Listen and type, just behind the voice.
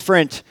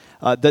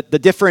the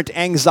different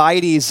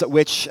anxieties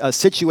which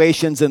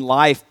situations in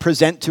life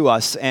present to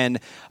us and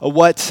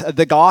what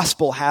the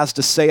gospel has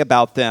to say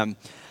about them.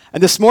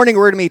 And this morning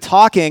we're going to be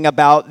talking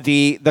about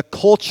the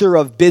culture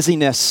of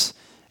busyness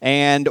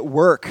and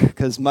work,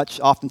 because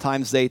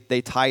oftentimes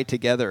they tie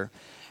together.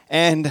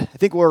 And I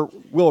think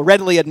we'll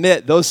readily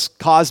admit those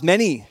cause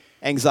many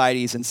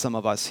anxieties in some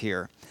of us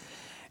here.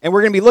 And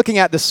we're going to be looking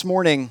at this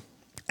morning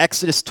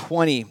Exodus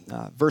 20,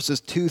 verses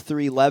 2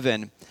 through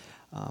 11,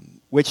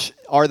 which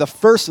are the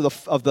first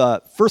of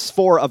the first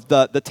four of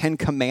the Ten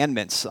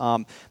Commandments.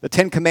 The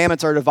Ten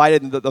Commandments are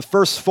divided into the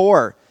first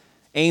four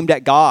aimed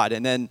at God,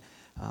 and then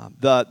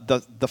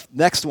the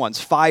next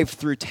ones, 5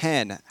 through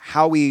 10,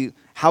 how we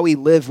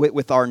live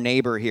with our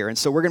neighbor here. And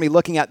so we're going to be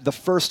looking at the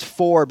first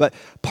four, but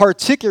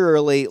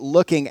particularly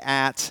looking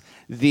at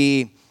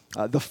the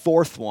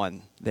fourth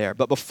one there.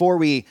 But before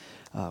we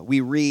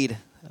read,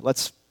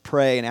 let's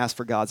pray and ask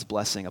for God's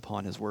blessing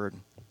upon his word.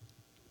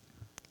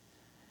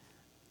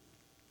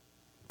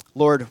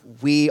 Lord,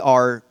 we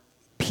are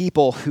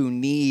people who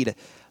need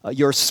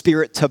your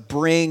Spirit to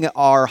bring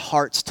our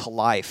hearts to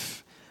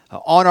life.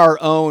 On our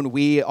own,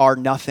 we are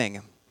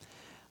nothing.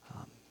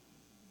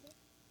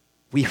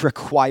 We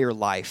require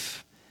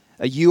life.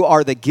 You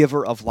are the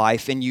giver of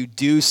life, and you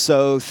do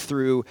so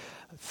through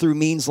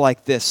means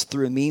like this,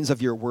 through means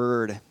of your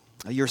word.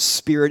 Your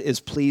Spirit is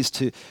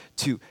pleased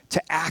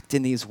to act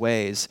in these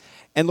ways.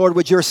 And Lord,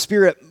 would your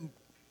Spirit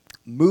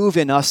move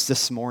in us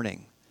this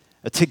morning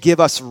to give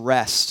us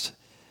rest,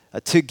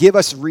 to give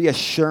us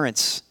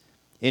reassurance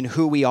in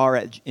who we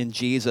are in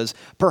Jesus.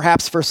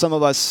 Perhaps for some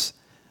of us,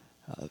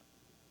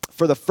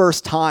 for the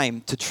first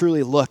time, to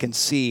truly look and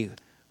see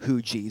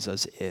who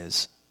Jesus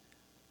is.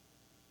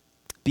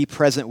 Be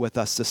present with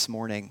us this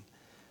morning.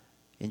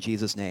 In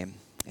Jesus' name,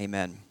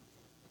 amen.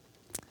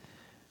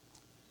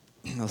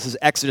 This is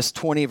Exodus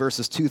 20,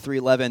 verses 2 through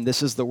 11.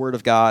 This is the word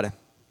of God.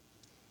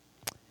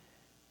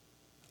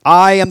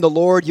 I am the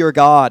Lord your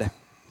God,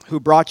 who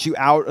brought you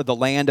out of the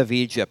land of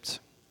Egypt,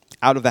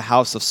 out of the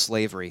house of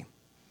slavery.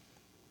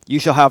 You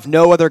shall have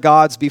no other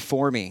gods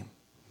before me.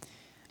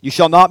 You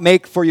shall not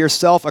make for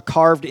yourself a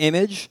carved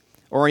image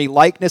or any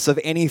likeness of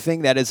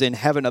anything that is in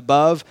heaven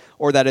above,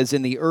 or that is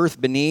in the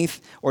earth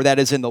beneath, or that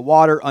is in the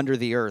water under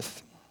the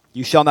earth.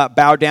 You shall not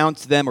bow down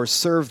to them or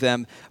serve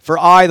them, for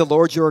I, the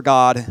Lord your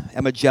God,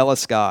 am a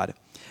jealous God,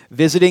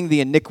 visiting the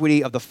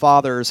iniquity of the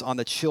fathers on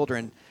the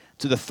children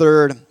to the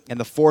third and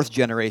the fourth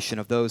generation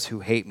of those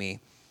who hate me,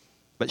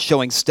 but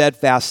showing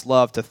steadfast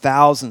love to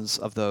thousands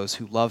of those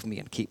who love me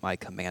and keep my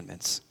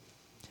commandments.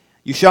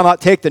 You shall not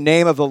take the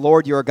name of the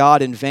Lord your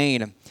God in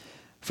vain,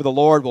 for the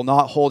Lord will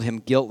not hold him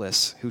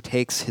guiltless who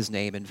takes his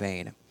name in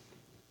vain.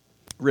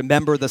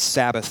 Remember the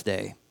Sabbath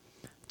day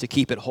to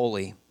keep it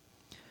holy.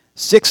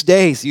 6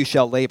 days you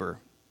shall labor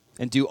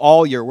and do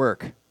all your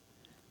work,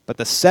 but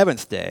the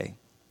seventh day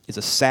is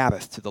a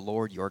Sabbath to the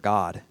Lord your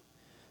God.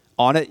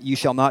 On it you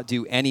shall not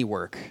do any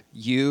work,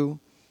 you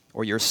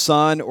or your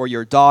son or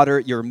your daughter,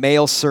 your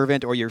male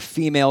servant or your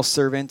female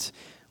servant,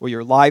 or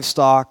your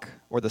livestock,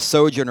 or the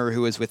sojourner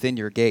who is within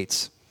your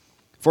gates.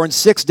 For in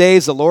 6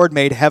 days the Lord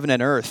made heaven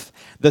and earth,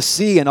 the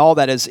sea and all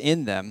that is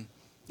in them,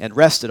 and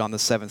rested on the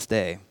seventh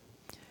day.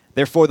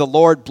 Therefore the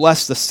Lord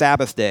blessed the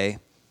Sabbath day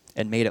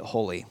and made it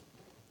holy.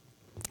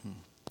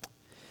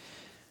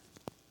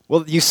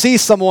 Well, you see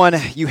someone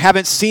you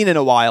haven't seen in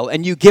a while,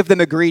 and you give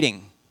them a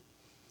greeting.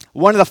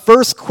 One of the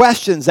first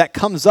questions that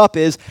comes up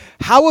is,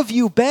 how have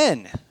you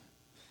been?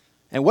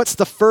 And what's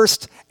the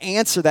first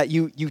answer that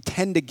you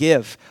tend to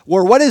give?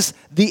 Or what is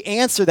the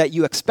answer that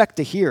you expect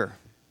to hear?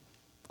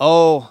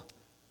 Oh,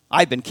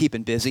 I've been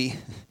keeping busy.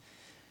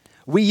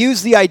 We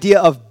use the idea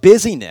of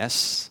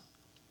busyness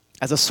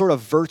as a sort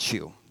of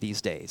virtue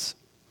these days.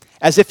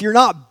 As if you're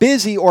not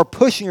busy or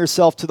pushing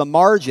yourself to the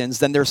margins,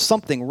 then there's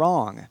something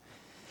wrong.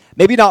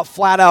 Maybe not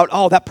flat out,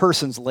 oh, that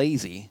person's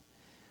lazy.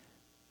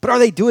 But are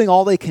they doing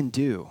all they can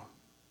do?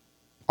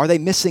 Are they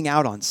missing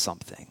out on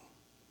something?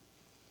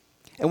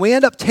 And we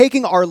end up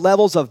taking our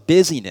levels of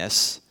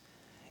busyness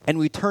and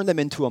we turn them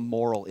into a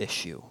moral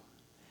issue.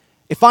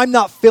 If I'm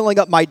not filling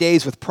up my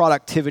days with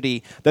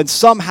productivity, then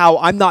somehow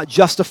I'm not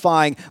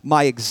justifying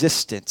my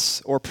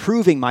existence or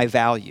proving my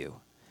value.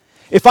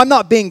 If I'm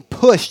not being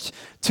pushed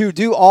to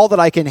do all that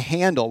I can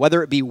handle,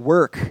 whether it be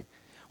work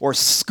or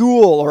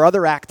school or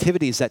other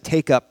activities that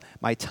take up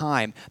my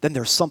time, then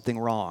there's something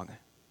wrong.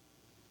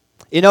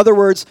 In other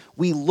words,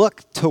 we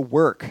look to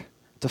work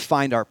to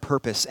find our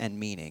purpose and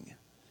meaning.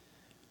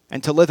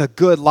 And to live a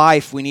good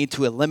life, we need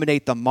to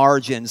eliminate the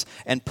margins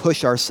and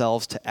push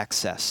ourselves to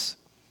excess.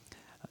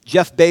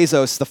 Jeff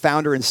Bezos, the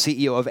founder and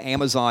CEO of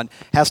Amazon,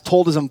 has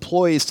told his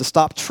employees to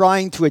stop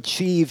trying to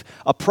achieve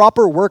a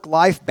proper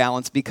work-life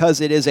balance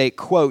because it is a,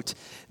 quote,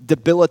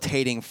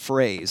 debilitating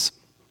phrase.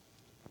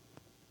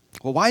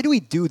 Well, why do we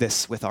do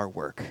this with our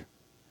work?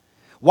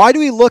 Why do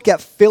we look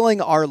at filling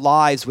our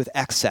lives with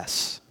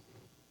excess?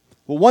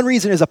 Well, one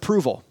reason is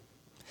approval.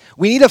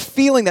 We need a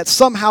feeling that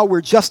somehow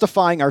we're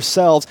justifying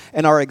ourselves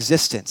and our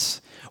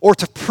existence, or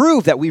to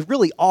prove that we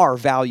really are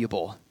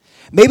valuable.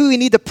 Maybe we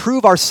need to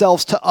prove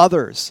ourselves to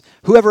others,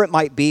 whoever it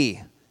might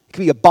be. It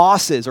could be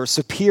bosses or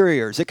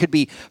superiors. It could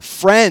be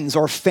friends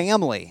or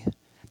family,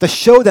 to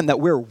show them that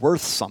we're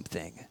worth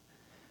something,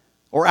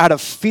 or out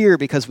of fear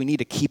because we need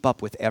to keep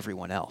up with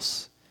everyone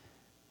else.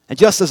 And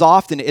just as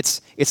often,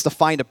 it's to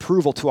find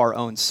approval to our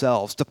own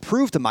selves, to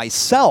prove to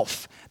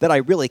myself that I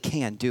really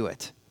can do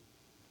it.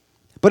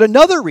 But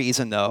another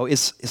reason, though,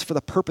 is for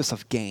the purpose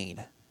of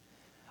gain.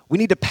 We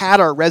need to pad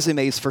our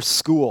resumes for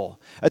school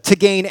to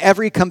gain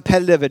every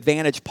competitive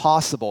advantage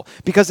possible,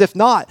 because if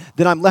not,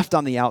 then I'm left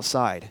on the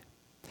outside.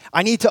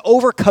 I need to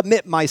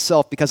overcommit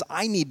myself because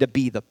I need to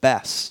be the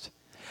best.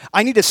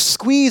 I need to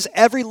squeeze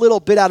every little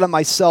bit out of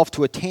myself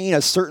to attain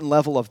a certain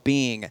level of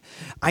being.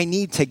 I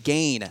need to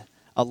gain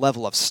a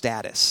level of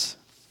status.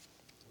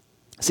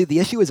 See, the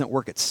issue isn't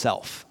work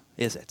itself,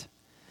 is it?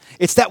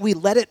 It's that we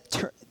let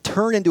it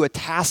turn into a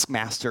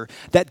taskmaster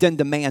that then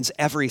demands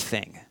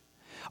everything.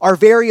 Our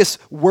various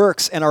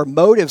works and our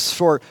motives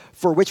for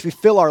which we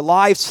fill our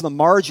lives to the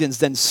margins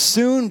then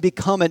soon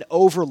become an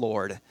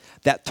overlord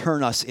that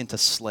turn us into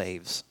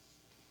slaves,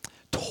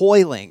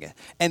 toiling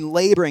and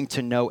laboring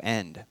to no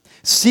end,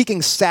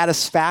 seeking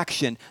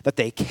satisfaction that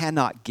they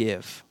cannot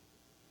give.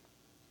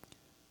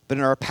 But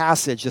in our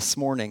passage this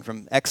morning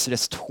from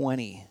Exodus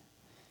 20,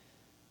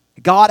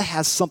 God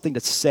has something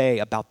to say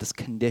about this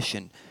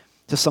condition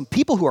to some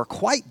people who are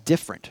quite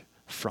different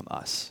from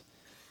us,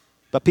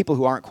 but people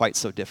who aren't quite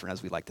so different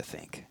as we like to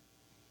think.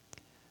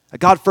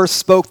 God first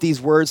spoke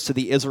these words to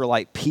the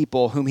Israelite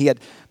people who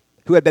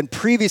had been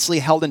previously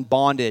held in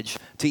bondage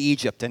to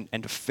Egypt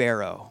and to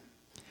Pharaoh.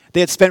 They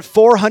had spent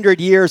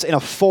 400 years in a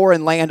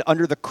foreign land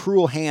under the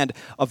cruel hand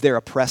of their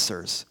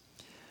oppressors.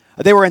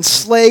 They were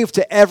enslaved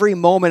to every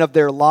moment of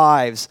their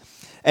lives,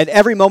 and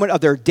every moment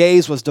of their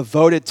days was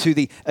devoted to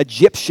the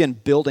Egyptian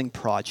building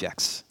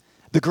projects,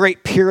 the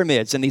great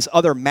pyramids and these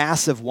other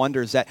massive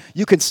wonders that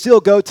you can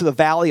still go to the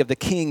Valley of the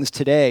Kings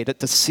today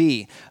to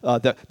see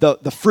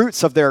the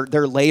fruits of their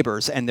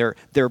labors and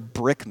their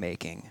brick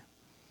making.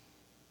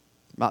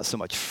 Not so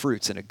much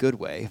fruits in a good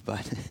way,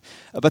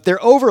 but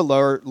their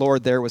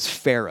overlord there was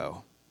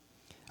Pharaoh.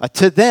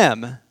 To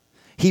them,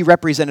 he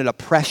represented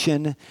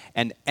oppression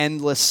and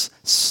endless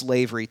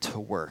slavery to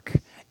work,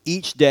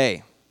 each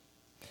day,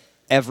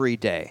 every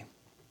day,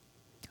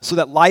 so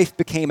that life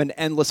became an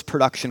endless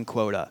production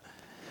quota.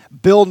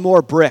 Build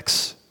more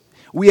bricks.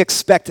 We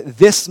expect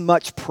this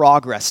much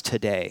progress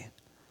today.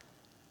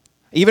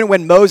 Even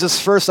when Moses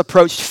first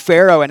approached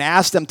Pharaoh and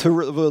asked them to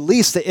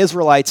release the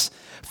Israelites,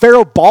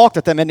 Pharaoh balked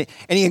at them and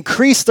he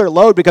increased their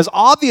load because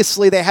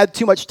obviously they had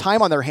too much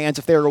time on their hands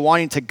if they were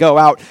wanting to go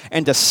out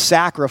and to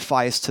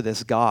sacrifice to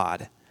this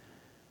God.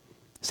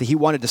 See, he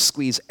wanted to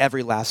squeeze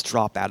every last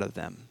drop out of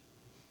them.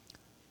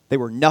 They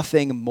were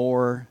nothing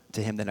more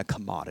to him than a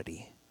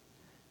commodity.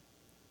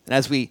 And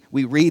as we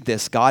read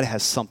this, God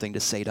has something to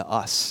say to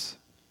us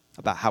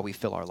about how we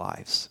fill our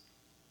lives.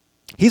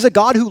 He's a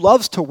God who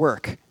loves to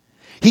work.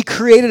 He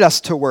created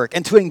us to work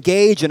and to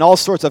engage in all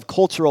sorts of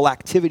cultural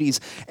activities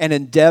and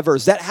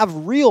endeavors that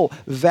have real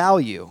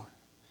value.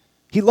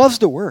 He loves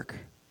to work,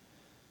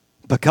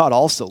 but God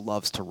also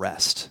loves to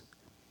rest.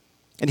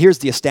 And here's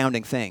the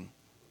astounding thing.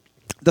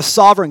 The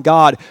sovereign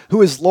God,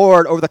 who is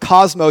Lord over the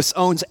cosmos,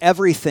 owns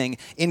everything,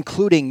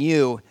 including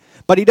you.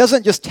 But he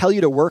doesn't just tell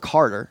you to work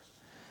harder.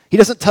 He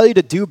doesn't tell you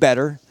to do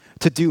better,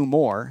 to do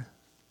more.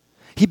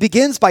 He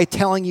begins by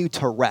telling you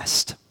to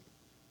rest.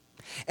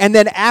 And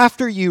then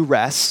after you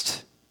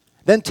rest,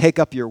 then take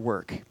up your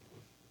work.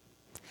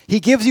 He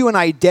gives you an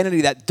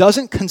identity that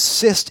doesn't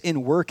consist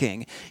in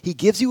working. He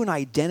gives you an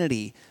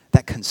identity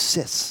that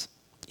consists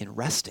in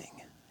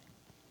resting.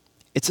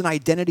 It's an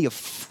identity of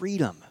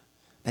freedom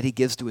that he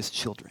gives to his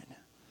children.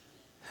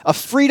 A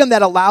freedom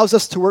that allows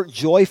us to work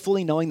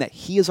joyfully knowing that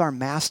he is our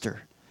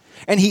master.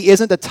 And he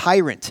isn't a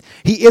tyrant.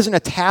 He isn't a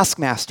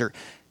taskmaster.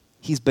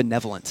 He's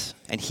benevolent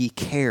and he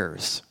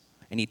cares.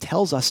 And he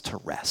tells us to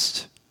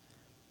rest.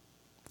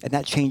 And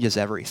that changes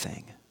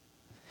everything.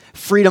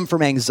 Freedom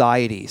from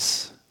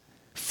anxieties.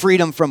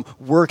 Freedom from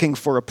working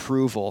for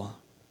approval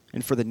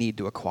and for the need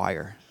to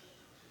acquire.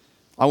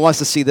 I want us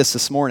to see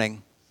this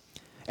morning.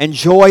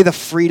 Enjoy the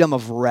freedom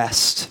of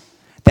rest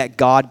that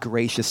God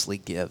graciously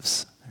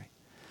gives.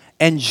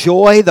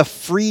 Enjoy the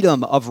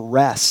freedom of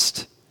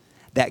rest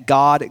that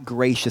God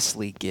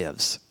graciously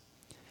gives.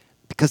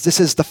 Because this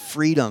is the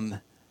freedom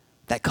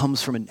that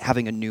comes from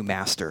having a new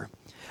master.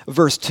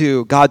 Verse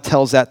 2, God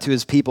tells that to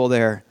his people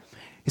there.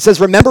 He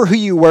says, remember who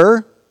you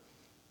were?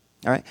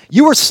 All right.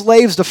 You were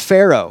slaves to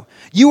Pharaoh.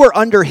 You were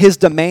under his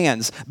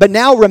demands. But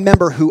now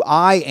remember who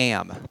I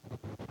am.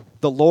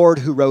 The Lord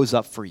who rose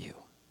up for you.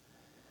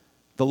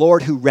 The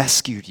Lord who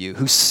rescued you,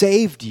 who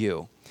saved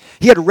you.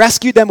 He had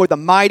rescued them with a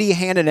mighty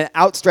hand and an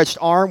outstretched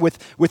arm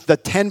with the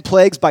 10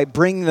 plagues by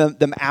bringing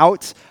them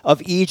out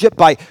of Egypt,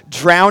 by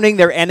drowning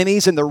their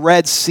enemies in the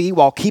Red Sea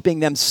while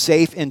keeping them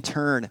safe in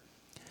turn.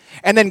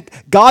 And then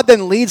God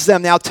then leads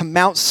them now to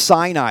Mount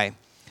Sinai.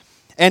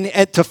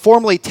 and to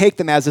formally take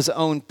them as his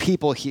own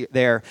people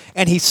there.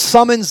 And he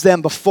summons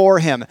them before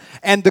him.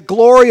 And the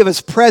glory of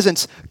his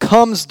presence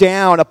comes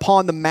down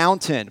upon the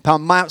mountain,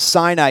 upon Mount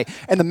Sinai.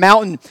 And the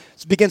mountain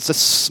begins to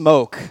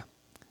smoke.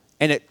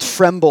 And it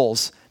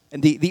trembles.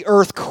 And the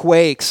earth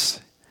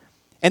quakes.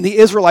 And the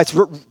Israelites,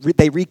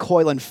 they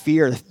recoil in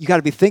fear. You got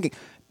to be thinking,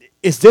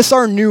 is this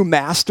our new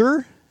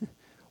master?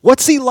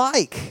 What's he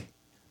like?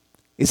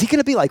 Is he going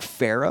to be like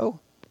Pharaoh?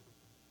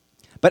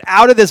 But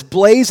out of this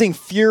blazing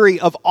fury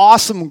of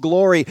awesome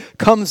glory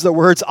comes the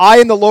words, I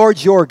am the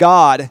Lord your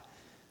God.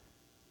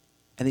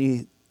 And then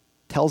he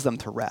tells them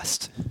to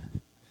rest.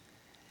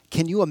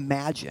 Can you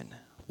imagine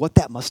what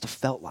that must have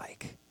felt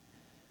like?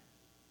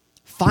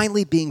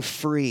 Finally being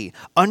free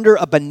under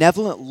a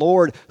benevolent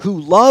Lord who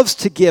loves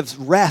to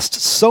give rest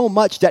so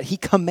much that he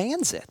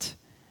commands it.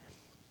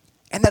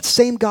 And that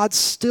same God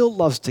still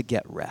loves to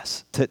get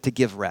rest, to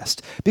give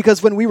rest.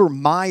 Because when we were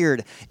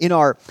mired in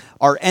our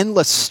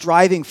endless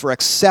striving for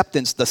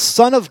acceptance, the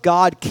Son of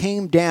God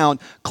came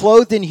down,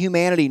 clothed in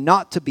humanity,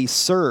 not to be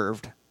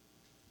served,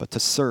 but to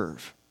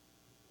serve.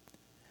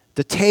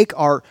 To take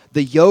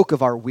the yoke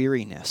of our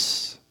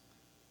weariness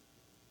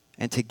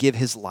and to give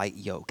his light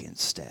yoke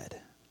instead.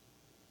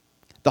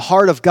 The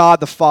heart of God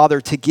the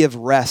Father to give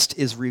rest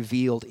is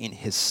revealed in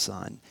his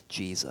Son,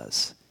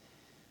 Jesus.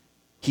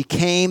 He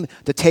came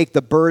to take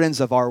the burdens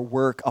of our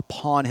work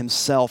upon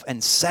himself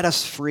and set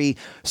us free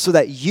so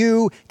that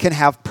you can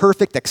have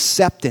perfect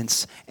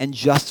acceptance and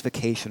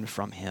justification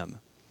from him.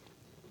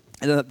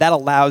 And that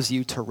allows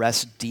you to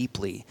rest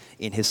deeply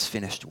in his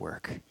finished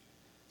work.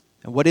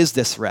 And what is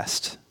this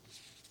rest?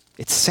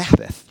 It's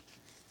Sabbath.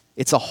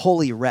 It's a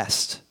holy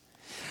rest.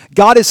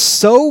 God is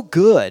so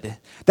good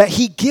that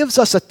he gives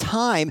us a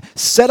time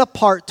set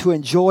apart to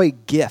enjoy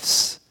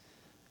gifts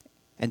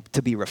and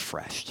to be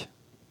refreshed.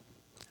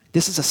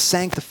 This is a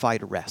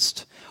sanctified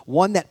rest,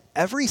 one that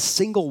every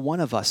single one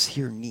of us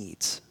here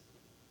needs,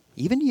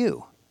 even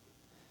you.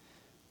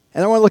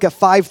 And I want to look at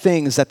 5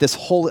 things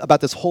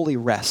about this holy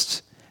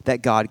rest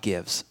that God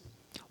gives.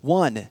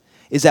 One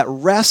is that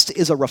rest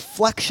is a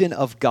reflection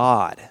of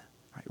God.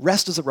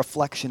 Rest is a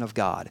reflection of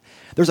God.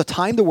 There's a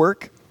time to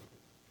work,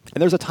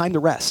 and there's a time to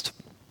rest.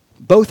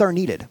 Both are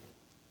needed.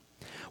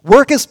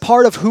 Work is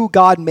part of who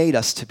God made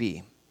us to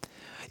be.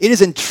 It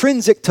is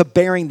intrinsic to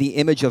bearing the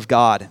image of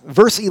God.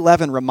 Verse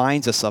 11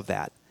 reminds us of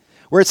that,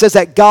 where it says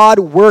that God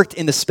worked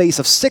in the space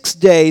of 6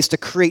 days to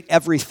create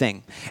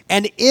everything.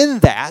 And in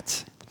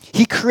that,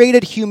 he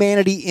created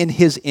humanity in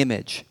his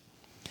image.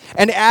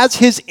 And as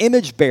his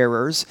image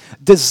bearers,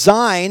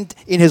 designed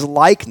in his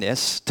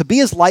likeness, to be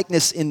his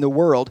likeness in the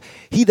world,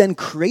 he then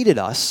created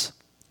us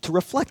to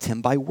reflect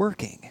him by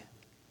working.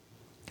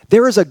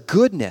 There is a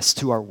goodness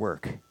to our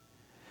work.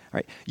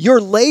 Right?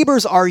 Your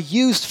labors are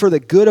used for the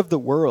good of the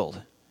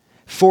world,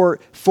 for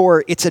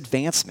its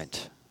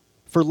advancement,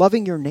 for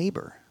loving your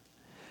neighbor.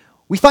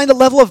 We find a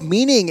level of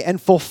meaning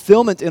and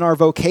fulfillment in our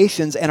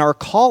vocations and our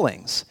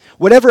callings,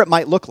 whatever it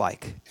might look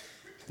like.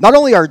 Not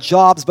only our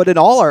jobs, but in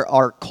all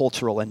our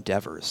cultural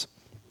endeavors.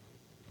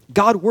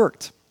 God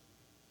worked,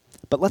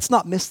 but let's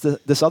not miss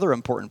this other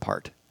important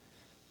part.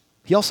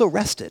 He also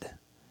rested.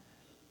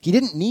 He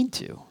didn't need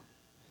to.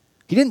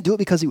 He didn't do it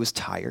because he was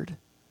tired.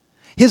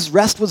 His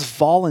rest was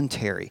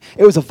voluntary.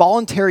 It was a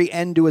voluntary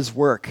end to his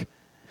work.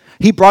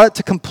 He brought it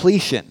to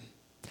completion.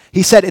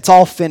 He said, it's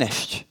all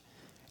finished.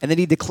 And then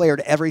he declared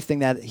everything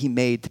that he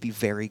made to be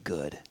very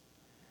good.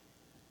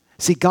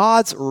 See,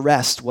 God's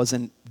rest was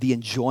in the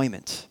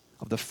enjoyment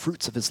of the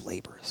fruits of his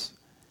labors.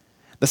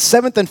 The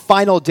 7th and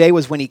final day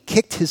was when he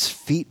kicked his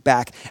feet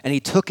back and he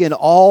took in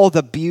all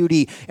the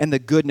beauty and the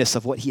goodness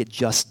of what he had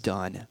just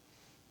done.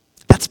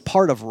 That's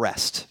part of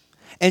rest,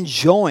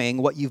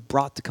 enjoying what you've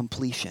brought to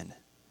completion.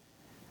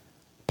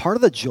 Part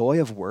of the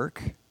joy of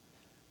work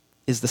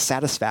is the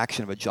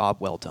satisfaction of a job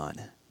well done.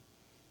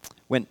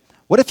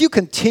 What if you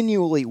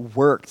continually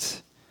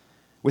worked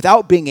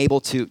without being able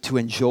to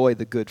enjoy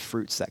the good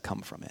fruits that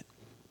come from it?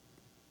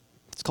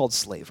 It's called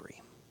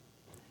slavery.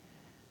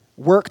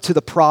 Work to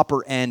the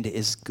proper end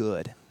is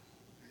good.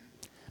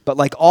 But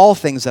like all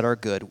things that are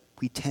good,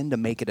 we tend to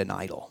make it an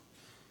idol.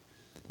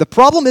 The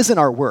problem isn't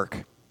our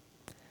work.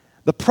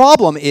 The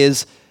problem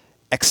is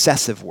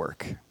excessive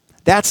work.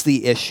 That's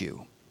the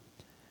issue.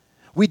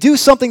 We do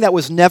something that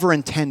was never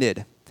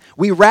intended.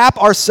 We wrap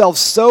ourselves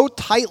so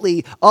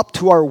tightly up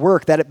to our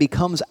work that it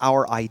becomes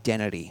our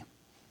identity.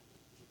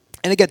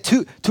 And again,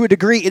 to a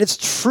degree, it is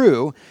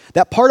true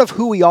that part of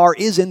who we are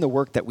is in the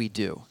work that we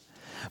do.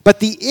 But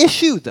the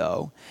issue,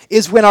 though,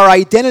 is when our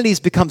identities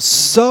become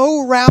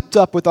so wrapped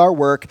up with our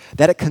work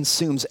that it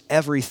consumes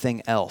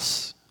everything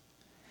else.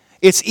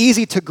 It's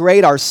easy to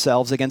grade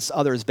ourselves against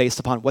others based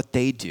upon what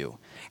they do,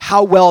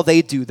 how well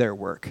they do their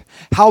work,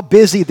 how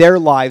busy their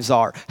lives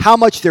are, how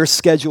much their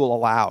schedule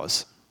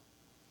allows.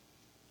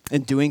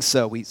 In doing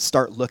so, we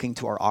start looking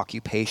to our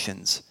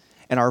occupations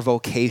and our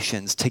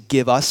vocations to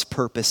give us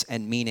purpose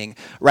and meaning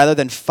rather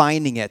than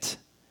finding it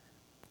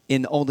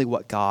in only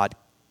what God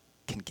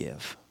can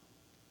give.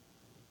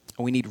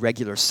 And we need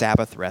regular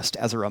Sabbath rest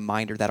as a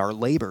reminder that our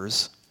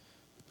labors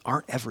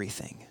aren't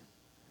everything.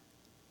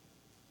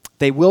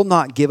 They will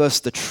not give us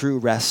the true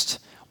rest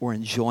or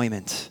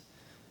enjoyment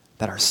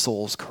that our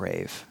souls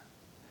crave.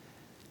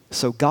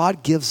 So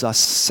God gives us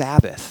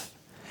Sabbath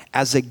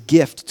as a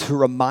gift to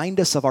remind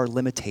us of our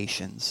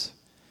limitations,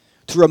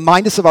 to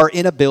remind us of our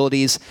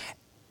inabilities,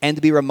 and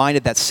to be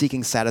reminded that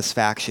seeking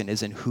satisfaction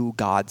is in who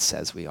God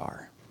says we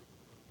are.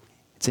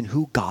 It's in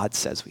who God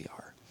says we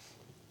are.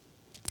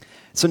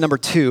 So number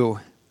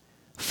 2,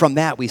 from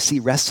that we see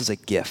rest as a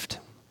gift.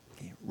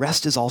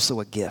 Rest is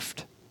also a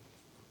gift.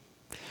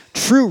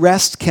 True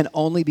rest can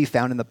only be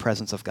found in the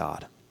presence of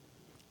God.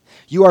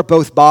 You are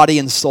both body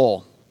and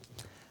soul.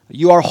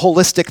 You are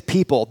holistic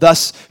people.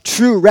 Thus,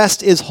 true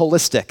rest is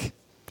holistic.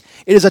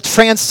 It is a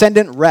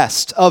transcendent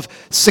rest of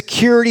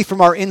security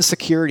from our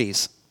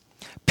insecurities,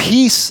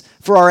 peace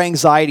for our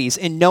anxieties,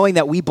 in knowing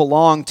that we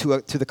belong to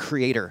the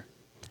Creator.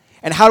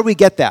 And how do we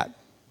get that?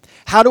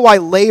 How do I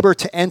labor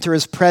to enter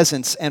His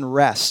presence and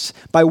rest?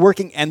 By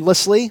working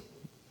endlessly?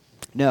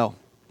 No.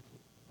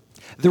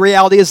 The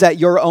reality is that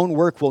your own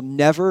work will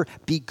never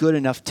be good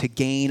enough to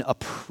gain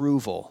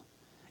approval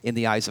in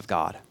the eyes of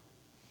God.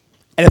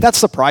 And if that's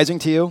surprising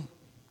to you,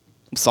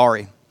 I'm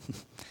sorry.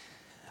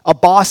 A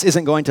boss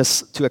isn't going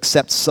to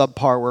accept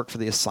subpar work for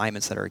the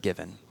assignments that are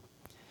given.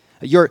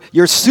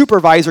 Your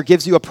supervisor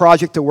gives you a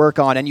project to work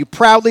on and you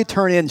proudly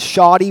turn in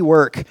shoddy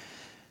work.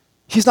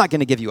 She's not going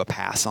to give you a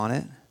pass on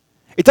it.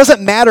 It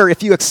doesn't matter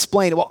if you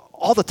explain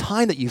all the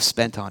time that you've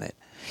spent on it,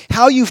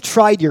 how you've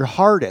tried your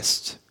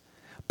hardest.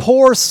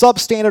 Poor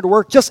substandard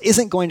work just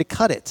isn't going to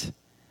cut it.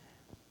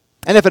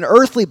 And if an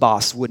earthly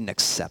boss wouldn't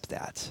accept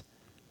that,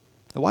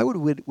 why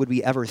would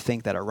we ever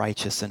think that a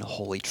righteous and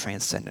holy,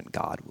 transcendent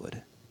God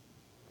would?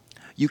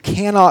 You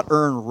cannot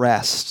earn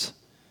rest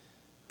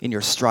in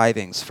your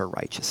strivings for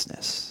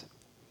righteousness,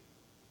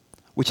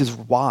 which is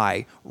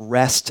why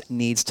rest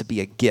needs to be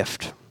a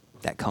gift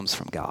that comes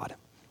from God.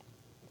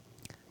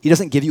 He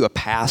doesn't give you a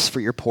pass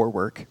for your poor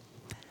work.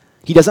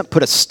 He doesn't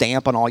put a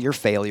stamp on all your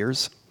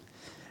failures.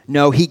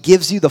 No, He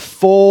gives you the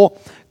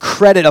full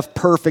credit of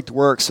perfect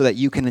work so that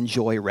you can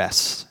enjoy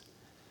rest.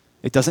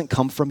 It doesn't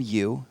come from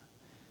you.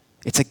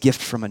 It's a gift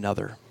from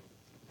another.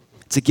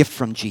 It's a gift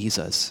from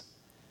Jesus,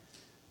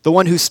 the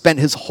one who spent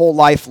His whole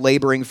life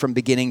laboring from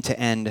beginning to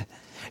end.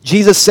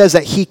 Jesus says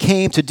that He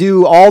came to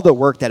do all the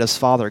work that His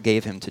Father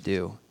gave Him to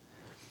do.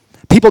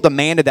 People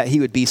demanded that He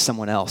would be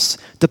someone else,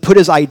 to put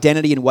His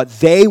identity in what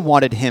they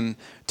wanted Him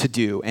to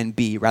do and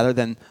be, rather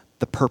than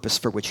the purpose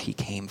for which He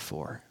came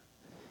for.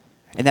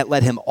 And that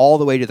led Him all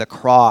the way to the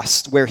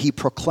cross, where He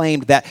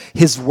proclaimed that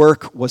His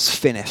work was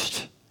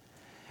finished.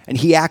 And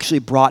He actually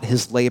brought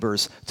His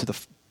labors to the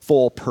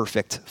full,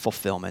 perfect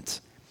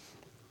fulfillment.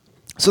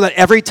 So that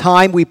every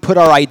time we put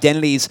our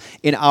identities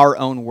in our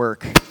own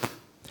work,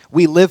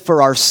 we live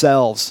for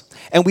ourselves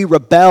and we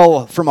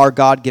rebel from our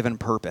God-given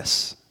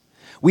purpose.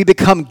 We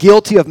become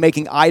guilty of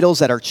making idols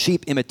that are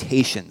cheap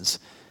imitations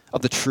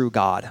of the true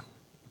God.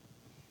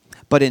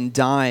 But in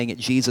dying,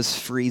 Jesus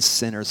frees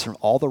sinners from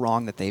all the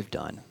wrong that they've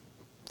done,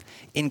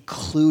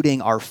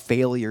 including our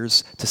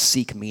failures to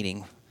seek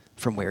meaning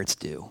from where it's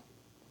due.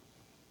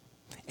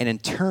 And in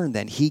turn,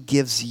 then, He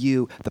gives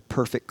you the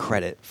perfect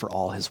credit for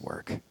all His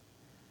work.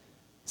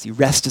 See,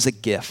 rest is a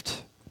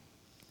gift.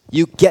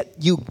 You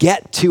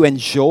get to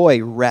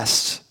enjoy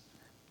rest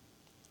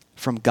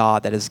from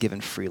God that is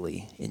given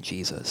freely in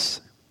Jesus.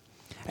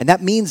 And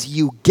that means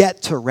you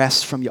get to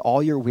rest from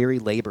all your weary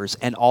labors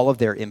and all of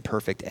their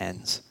imperfect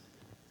ends.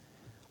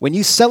 When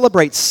you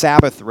celebrate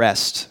Sabbath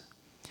rest,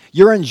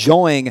 you're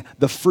enjoying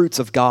the fruits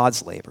of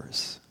God's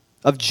labors,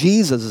 of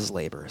Jesus'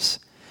 labors.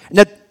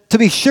 Now, to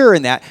be sure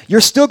in that,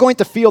 you're still going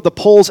to feel the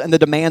pulls and the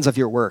demands of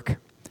your work.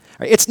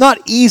 It's not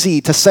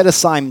easy to set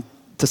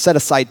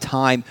aside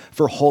time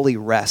for holy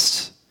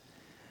rest.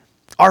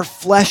 Our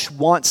flesh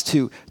wants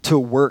to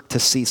work to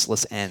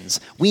ceaseless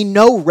ends. We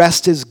know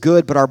rest is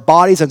good, but our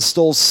bodies and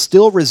souls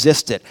still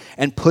resist it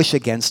and push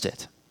against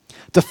it.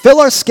 To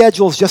fill our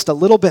schedules just a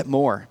little bit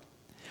more,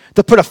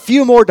 to put a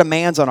few more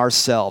demands on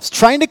ourselves,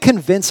 trying to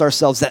convince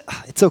ourselves that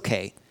it's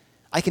okay,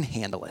 I can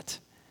handle it.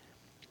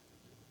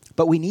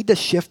 But we need to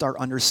shift our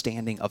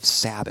understanding of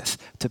Sabbath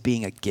to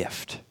being a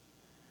gift,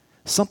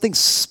 something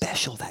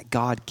special that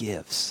God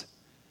gives.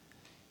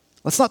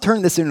 Let's not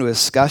turn this into a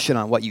discussion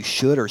on what you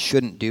should or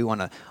shouldn't do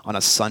on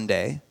a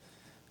Sunday.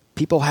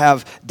 People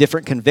have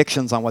different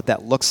convictions on what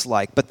that looks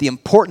like, but the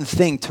important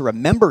thing to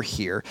remember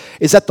here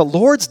is that the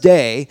Lord's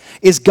Day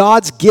is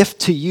God's gift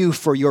to you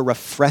for your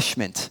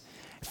refreshment,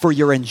 for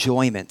your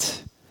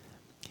enjoyment.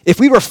 If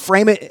we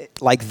reframe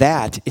it like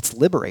that, it's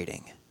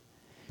liberating.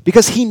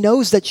 Because He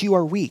knows that you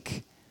are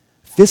weak,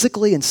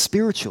 physically and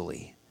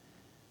spiritually.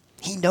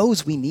 He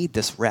knows we need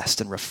this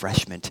rest and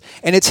refreshment.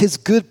 And it's His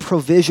good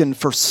provision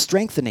for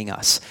strengthening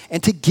us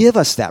and to give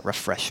us that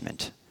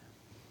refreshment.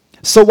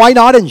 So why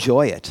not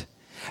enjoy it?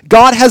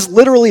 God has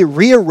literally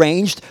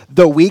rearranged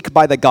the week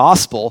by the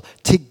gospel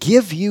to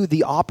give you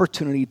the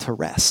opportunity to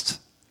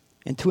rest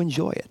and to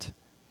enjoy it.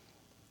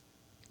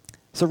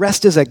 So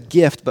rest is a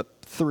gift, but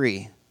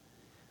 3,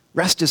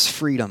 rest is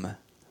freedom.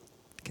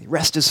 Okay,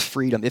 rest is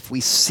freedom. If we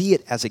see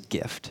it as a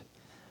gift,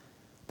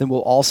 then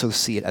we'll also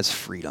see it as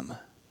freedom.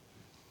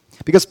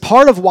 Because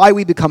part of why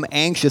we become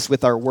anxious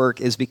with our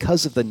work is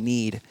because of the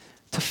need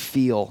to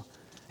feel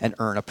and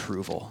earn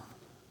approval,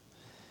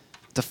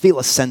 to feel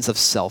a sense of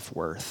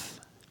self-worth,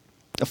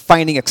 of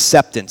finding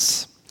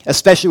acceptance,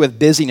 especially with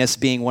busyness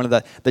being one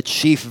of the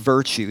chief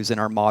virtues in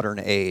our modern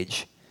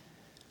age.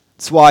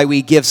 It's why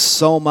we give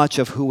so much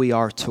of who we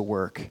are to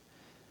work,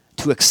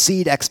 to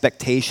exceed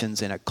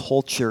expectations in a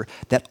culture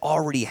that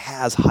already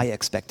has high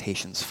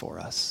expectations for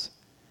us.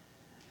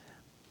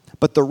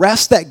 But the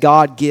rest that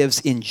God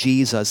gives in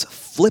Jesus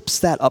flips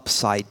that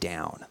upside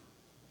down.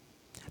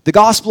 The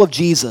gospel of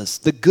Jesus,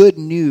 the good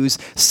news,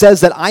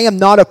 says that I am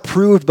not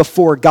approved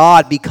before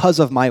God because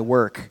of my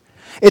work.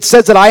 It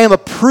says that I am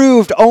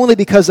approved only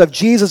because of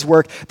Jesus'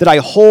 work that I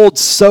hold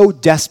so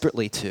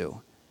desperately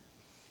to.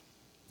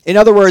 In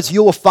other words,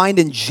 you will find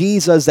in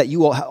Jesus that you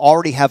will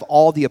already have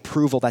all the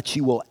approval that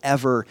you will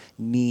ever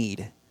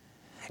need.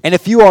 And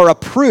if you are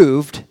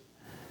approved,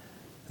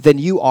 then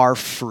you are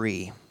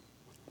free.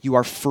 You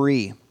are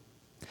free.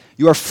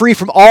 You are free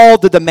from all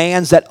the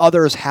demands that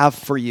others have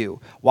for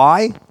you.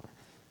 Why?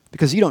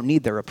 Because you don't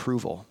need their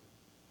approval.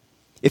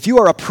 If you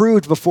are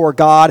approved before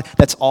God,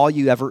 that's all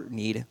you ever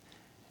need.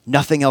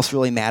 Nothing else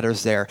really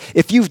matters there.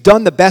 If you've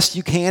done the best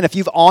you can, if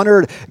you've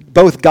honored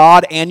both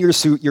God and your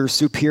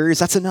superiors,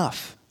 that's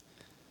enough.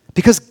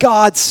 Because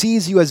God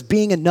sees you as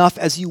being enough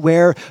as you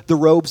wear the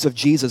robes of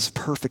Jesus'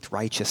 perfect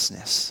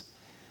righteousness.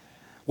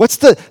 What's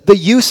the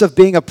use of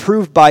being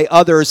approved by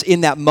others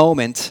in that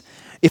moment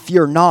if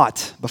you're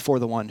not before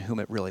the one whom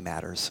it really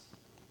matters?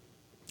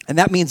 And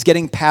that means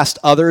getting past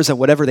others and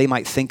whatever they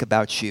might think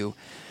about you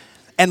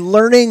and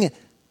learning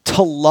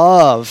to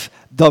love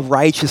the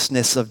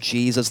righteousness of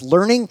Jesus,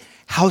 learning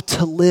how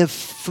to live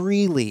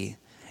freely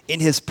in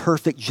his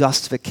perfect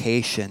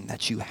justification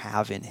that you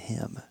have in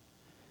him.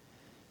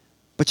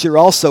 But you're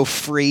also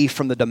free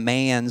from the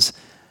demands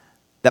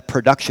that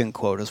production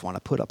quotas want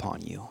to put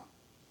upon you.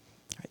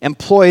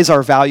 Employees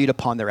are valued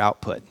upon their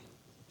output.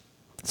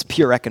 It's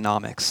pure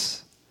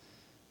economics.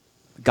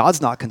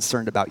 God's not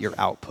concerned about your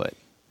output.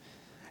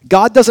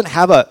 God doesn't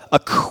have a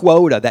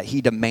quota that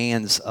he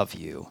demands of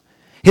you.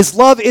 His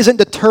love isn't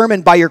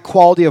determined by your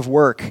quality of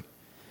work,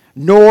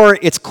 nor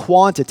its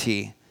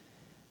quantity.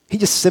 He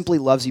just simply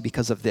loves you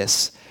because of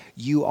this.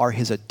 You are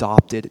his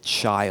adopted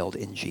child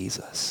in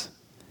Jesus.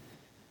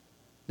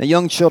 Now,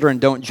 young children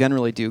don't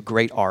generally do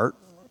great art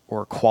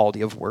or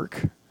quality of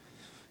work.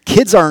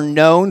 Kids are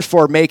known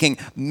for making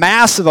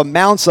massive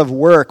amounts of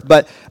work,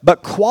 but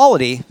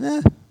quality,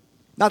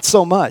 not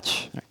so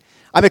much.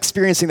 I'm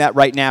experiencing that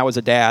right now as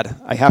a dad.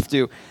 I have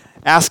to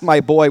ask my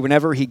boy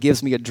whenever he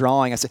gives me a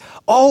drawing. I say,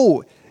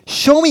 "Oh,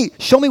 show me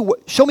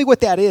what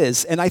that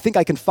is," and I think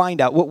I can find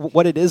out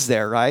what it is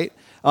there, right?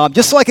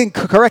 Just so I can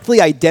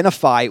correctly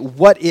identify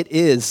what it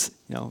is,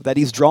 that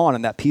he's drawn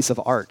in that piece of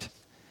art.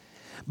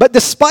 But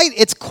despite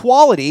its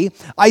quality,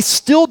 I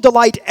still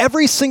delight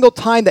every single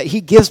time that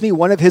he gives me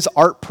one of his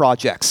art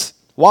projects.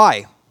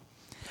 Why?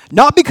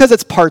 Not because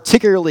it's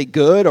particularly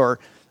good or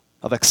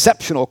of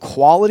exceptional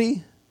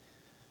quality,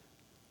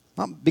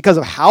 not because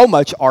of how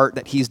much art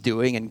that he's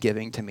doing and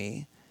giving to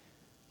me.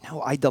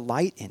 No, I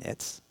delight in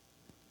it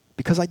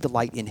because I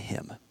delight in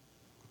him.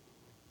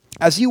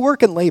 As you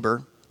work and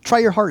labor, try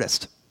your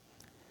hardest.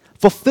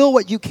 Fulfill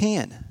what you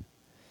can.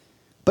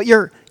 But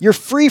you're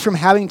free from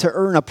having to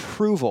earn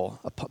approval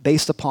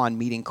based upon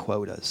meeting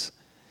quotas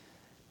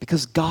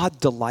because God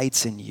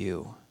delights in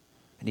you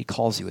and he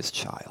calls you his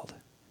child.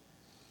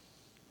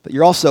 But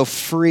you're also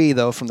free,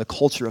 though, from the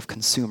culture of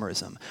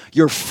consumerism.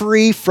 You're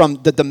free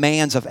from the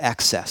demands of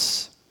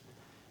excess.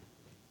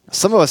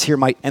 Some of us here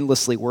might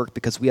endlessly work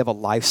because we have a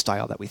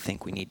lifestyle that we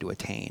think we need to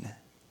attain.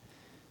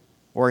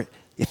 Or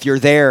if you're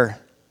there,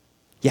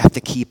 you have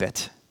to keep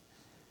it.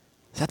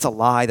 That's a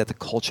lie that the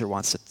culture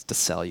wants to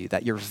sell you,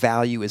 that your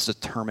value is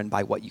determined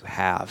by what you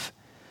have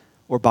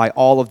or by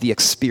all of the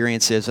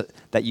experiences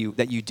that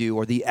you do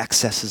or the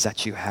excesses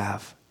that you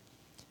have.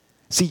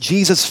 See,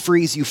 Jesus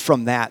frees you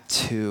from that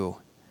too.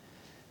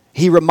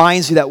 He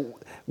reminds you that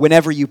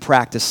whenever you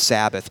practice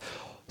Sabbath,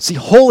 see,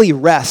 holy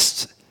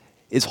rest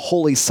is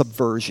holy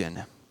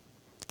subversion.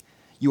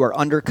 You are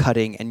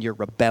undercutting and you're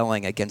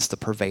rebelling against the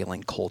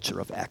prevailing culture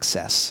of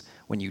excess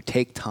when you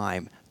take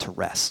time to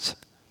rest.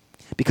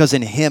 Because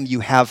in him you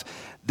have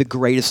the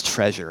greatest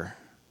treasure.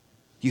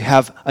 You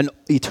have an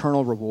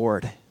eternal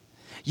reward.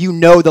 You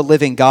know the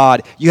living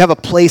God. You have a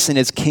place in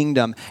his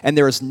kingdom, and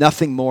there is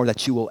nothing more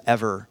that you will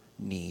ever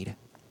need.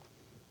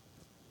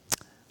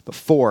 But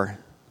 4,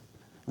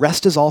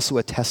 rest is also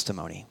a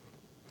testimony,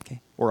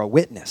 or a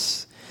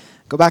witness.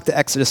 Go back to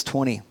Exodus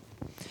 20.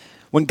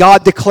 When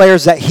God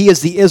declares that he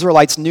is the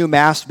Israelites' new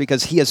master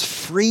because he has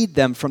freed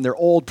them from their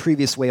old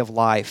previous way of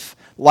life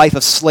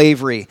of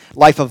slavery,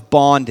 life of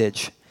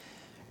bondage.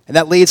 And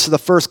that leads to the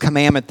first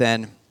commandment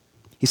then.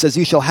 He says,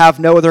 "You shall have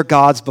no other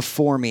gods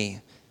before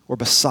me or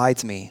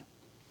besides me."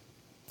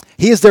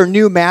 He is their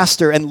new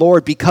master and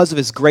Lord because of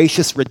his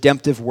gracious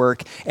redemptive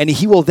work, and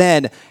he will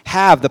then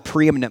have the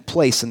preeminent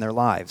place in their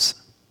lives.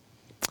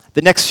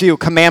 The next few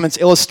commandments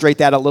illustrate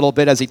that a little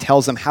bit as he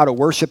tells them how to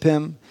worship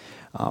him,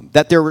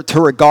 that they're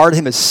to regard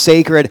him as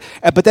sacred.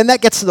 But then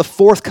that gets to the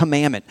fourth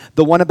commandment,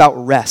 the one about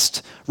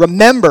rest.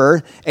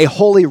 Remember a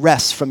holy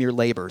rest from your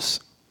labors.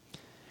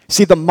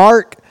 See, the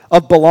mark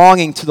of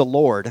belonging to the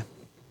Lord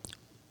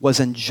was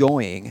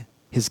enjoying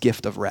his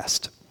gift of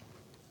rest.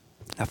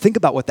 Now think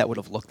about what that would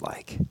have looked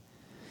like.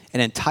 An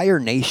entire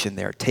nation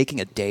there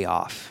taking a day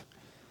off.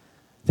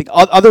 I think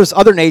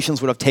other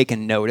nations would have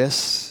taken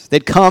notice.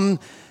 They'd come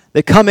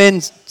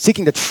in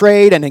seeking to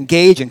trade and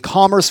engage in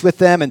commerce with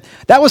them, and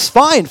that was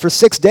fine for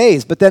 6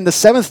 days. But then the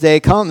seventh day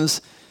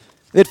comes,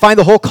 they'd find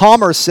the whole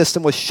commerce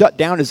system was shut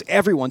down as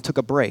everyone took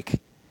a break.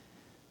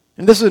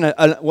 And this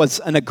was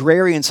an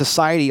agrarian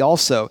society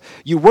also.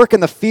 You work in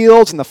the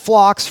fields and the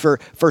flocks for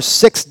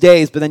 6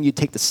 days, but then you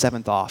take the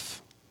seventh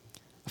off.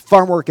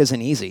 Farm work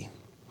isn't easy.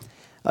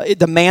 It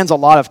demands a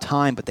lot of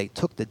time, but they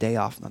took the day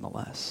off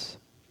nonetheless.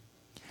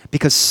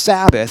 Because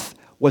Sabbath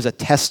was a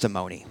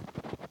testimony.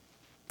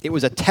 It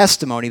was a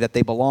testimony that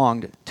they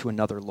belonged to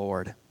another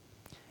Lord.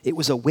 It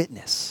was a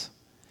witness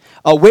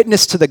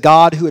to the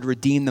God who had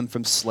redeemed them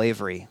from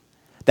slavery,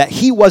 that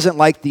he wasn't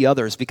like the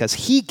others because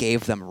he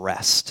gave them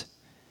rest.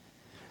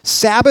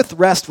 Sabbath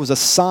rest was a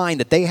sign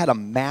that they had a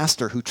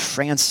master who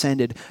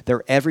transcended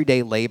their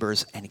everyday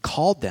labors and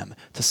called them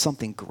to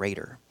something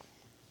greater.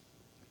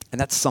 And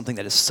that's something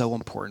that is so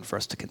important for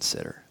us to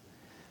consider,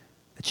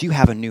 that you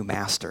have a new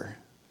master.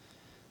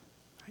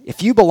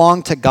 If you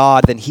belong to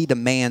God, then he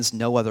demands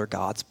no other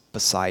gods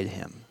beside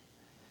him.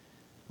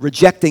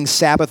 Rejecting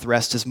Sabbath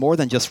rest is more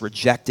than just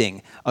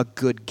rejecting a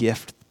good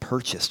gift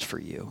purchased for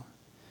you.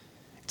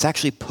 It's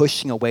actually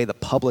pushing away the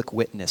public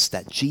witness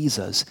that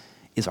Jesus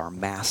is our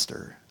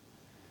master.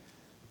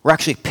 We're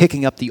actually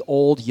picking up the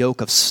old yoke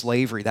of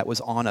slavery that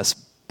was on us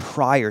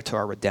prior to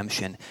our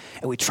redemption,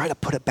 and we try to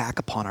put it back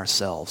upon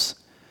ourselves.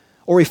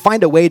 Or we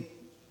find a way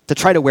to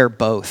try to wear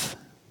both,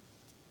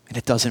 and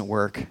it doesn't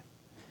work.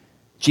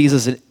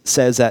 Jesus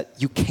says that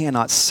you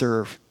cannot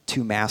serve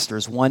two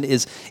masters. One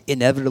is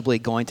inevitably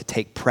going to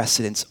take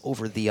precedence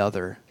over the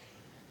other.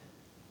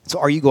 So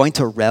are you going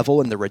to revel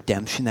in the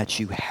redemption that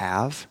you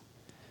have?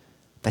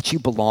 That you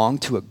belong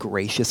to a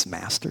gracious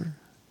master?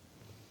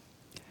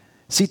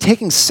 See,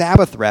 taking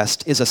Sabbath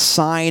rest is a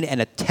sign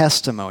and a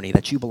testimony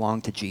that you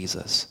belong to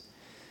Jesus.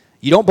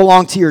 You don't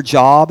belong to your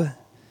job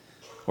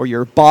or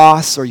your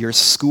boss or your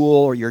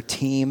school or your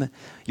team.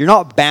 You're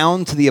not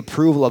bound to the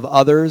approval of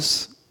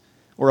others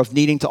or of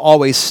needing to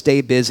always stay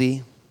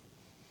busy.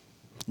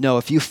 No,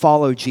 if you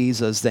follow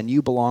Jesus, then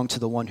you belong to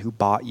the one who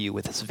bought you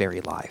with his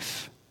very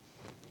life.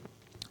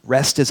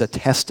 Rest is a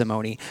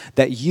testimony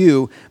that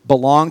you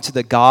belong to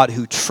the God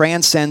who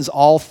transcends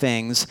all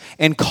things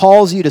and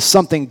calls you to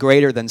something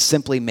greater than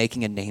simply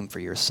making a name for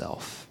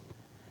yourself.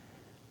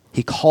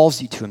 He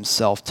calls you to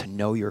himself to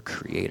know your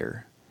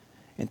Creator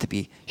and to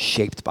be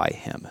shaped by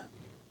him.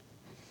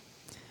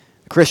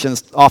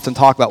 Christians often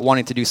talk about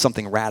wanting to do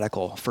something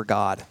radical for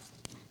God.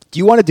 Do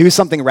you want to do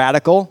something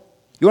radical?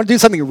 You want to do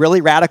something really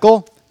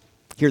radical?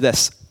 Hear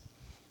this.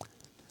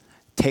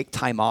 Take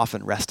time off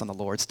and rest on the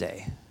Lord's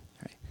day.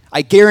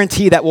 I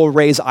guarantee that will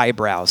raise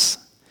eyebrows.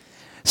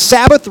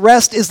 Sabbath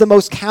rest is the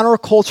most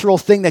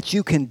countercultural thing that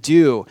you can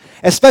do,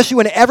 especially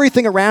when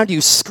everything around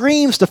you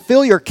screams to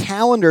fill your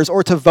calendars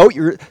or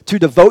to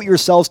devote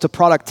yourselves to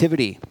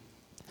productivity.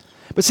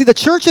 But see, the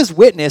church's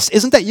witness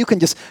isn't that you can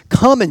just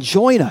come and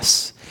join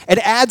us and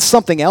add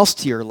something else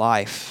to your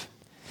life.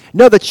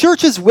 No, the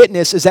church's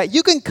witness is that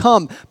you can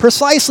come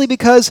precisely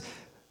because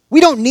we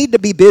don't need to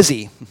be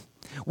busy.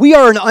 We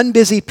are an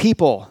unbusy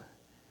people.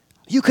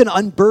 You can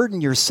unburden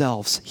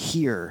yourselves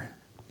here.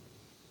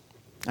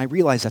 I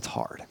realize that's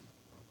hard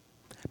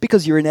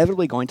because you're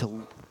inevitably going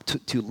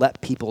to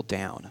let people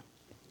down.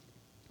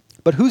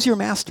 But who's your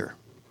master?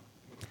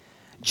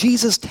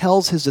 Jesus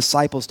tells his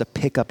disciples to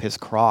pick up his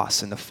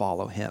cross and to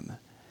follow him.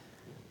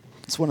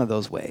 It's one of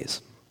those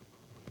ways.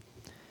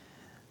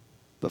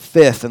 But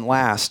fifth and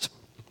last,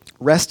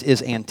 rest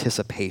is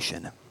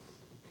anticipation.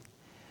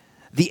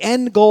 The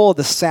end goal of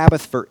the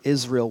Sabbath for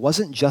Israel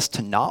wasn't just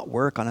to not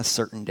work on a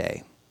certain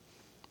day.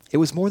 It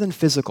was more than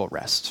physical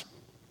rest,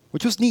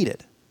 which was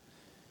needed.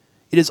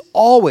 It has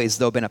always,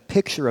 though, been a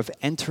picture of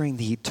entering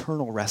the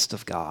eternal rest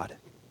of God.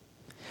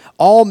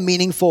 All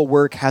meaningful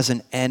work has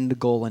an end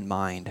goal in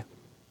mind.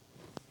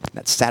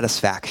 That's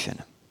satisfaction.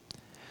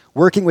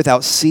 Working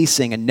without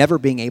ceasing and never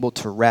being able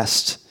to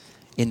rest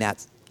in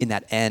that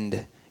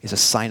end is a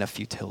sign of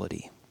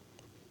futility.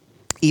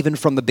 Even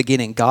from the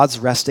beginning, God's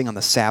resting on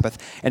the Sabbath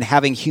and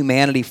having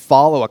humanity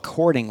follow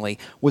accordingly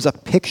was a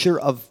picture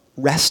of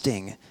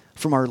resting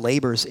from our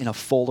labors in a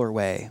fuller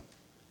way,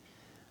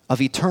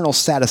 of eternal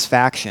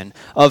satisfaction,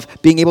 of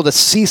being able to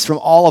cease from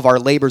all of our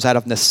labors out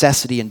of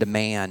necessity and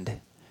demand.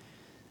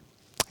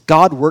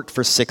 God worked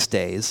for 6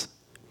 days,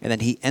 and then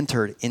he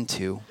entered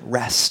into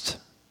rest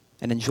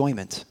and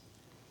enjoyment.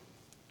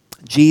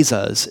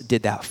 Jesus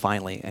did that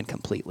finally and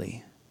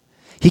completely.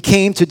 He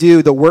came to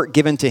do the work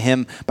given to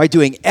him by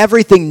doing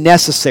everything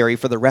necessary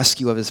for the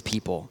rescue of his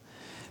people.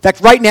 In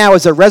fact, right now,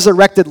 as a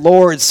resurrected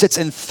Lord sits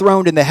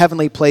enthroned in the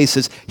heavenly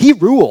places, he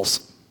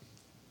rules,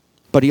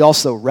 but he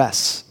also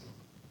rests.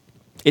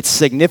 It's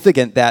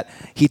significant that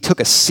he took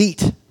a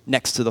seat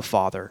next to the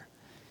Father.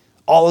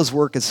 All his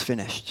work is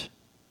finished,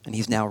 and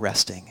he's now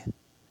resting.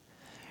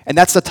 And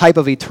that's the type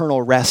of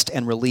eternal rest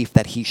and relief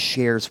that he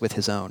shares with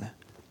his own.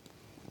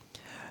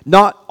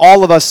 Not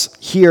all of us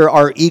here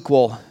are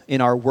equal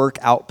in our work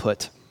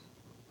output,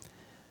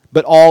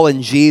 but all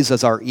in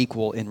Jesus are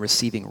equal in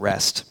receiving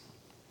rest,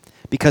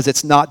 because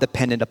it's not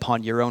dependent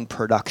upon your own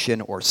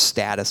production or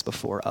status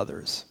before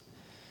others.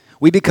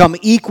 We become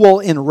equal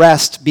in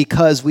rest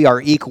because we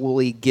are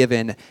equally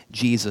given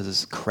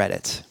Jesus'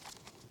 credit.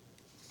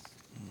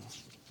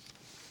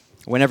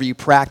 Whenever you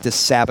practice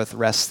Sabbath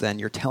rest, then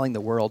you're telling the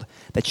world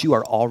that you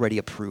are already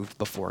approved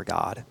before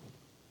God,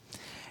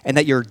 and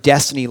that your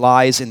destiny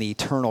lies in the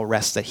eternal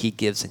rest that he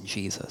gives in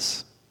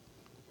Jesus.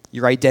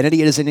 Your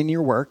identity isn't in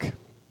your work.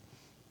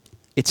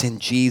 It's in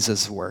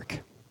Jesus' work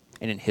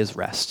and in his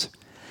rest.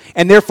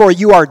 And therefore,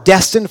 you are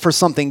destined for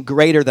something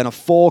greater than a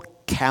full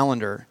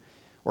calendar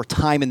or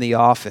time in the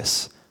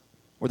office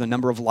or the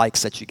number of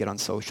likes that you get on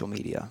social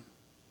media.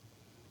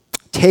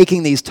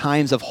 Taking these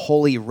times of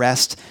holy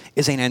rest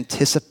is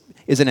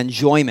an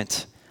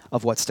enjoyment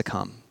of what's to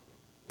come.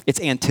 It's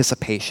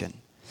anticipation.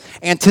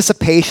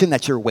 Anticipation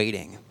that you're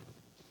waiting,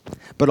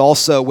 but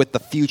also with the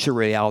future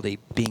reality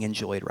being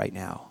enjoyed right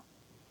now.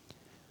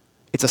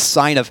 It's a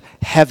sign of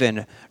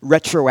heaven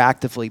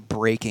retroactively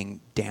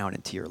breaking down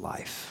into your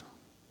life.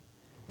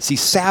 See,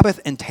 Sabbath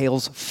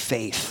entails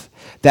faith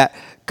that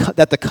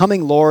the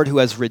coming Lord who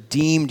has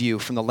redeemed you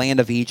from the land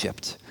of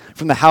Egypt,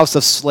 from the house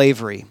of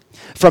slavery,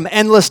 from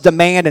endless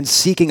demand and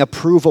seeking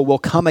approval will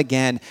come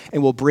again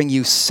and will bring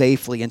you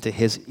safely into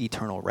his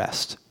eternal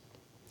rest.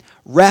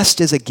 Rest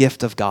is a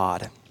gift of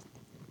God.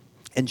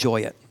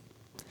 Enjoy it,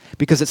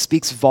 because it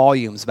speaks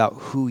volumes about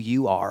who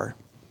you are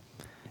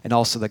and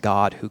also the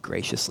God who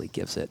graciously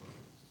gives it.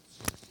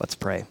 Let's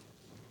pray.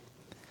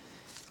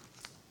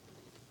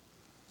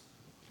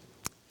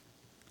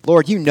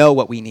 Lord, you know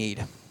what we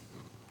need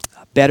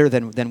better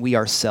than we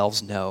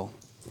ourselves know.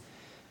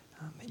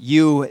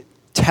 You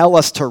tell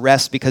us to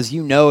rest because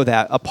you know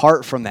that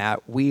apart from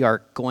that, we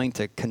are going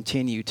to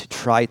continue to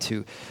try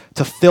to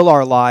fill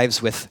our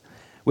lives with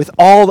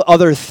all the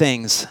other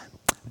things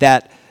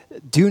that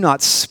do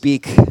not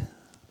speak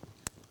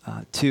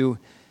to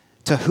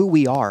who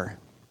we are.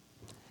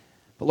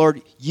 But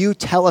Lord, you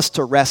tell us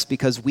to rest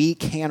because we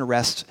can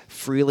rest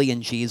freely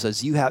in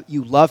Jesus.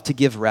 You love to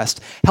give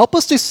rest. Help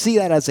us to see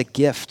that as a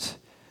gift.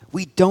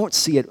 We don't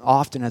see it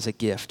often as a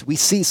gift. We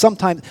see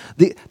sometimes,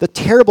 the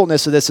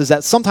terribleness of this is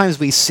that sometimes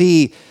we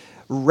see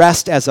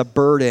rest as a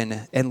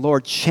burden, and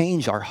Lord,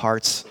 change our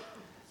hearts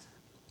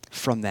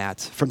from that,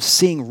 from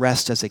seeing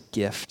rest as a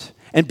gift,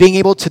 and being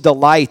able to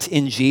delight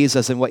in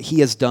Jesus and what he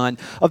has done,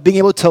 of being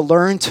able to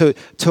learn to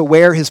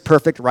wear his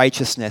perfect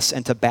righteousness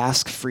and to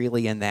bask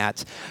freely in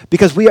that.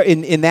 Because we are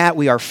in that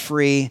we are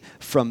free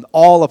from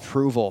all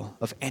approval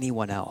of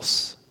anyone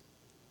else.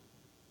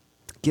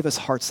 Give us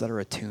hearts that are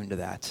attuned to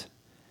that.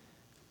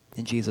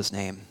 In Jesus'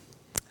 name,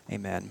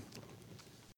 amen.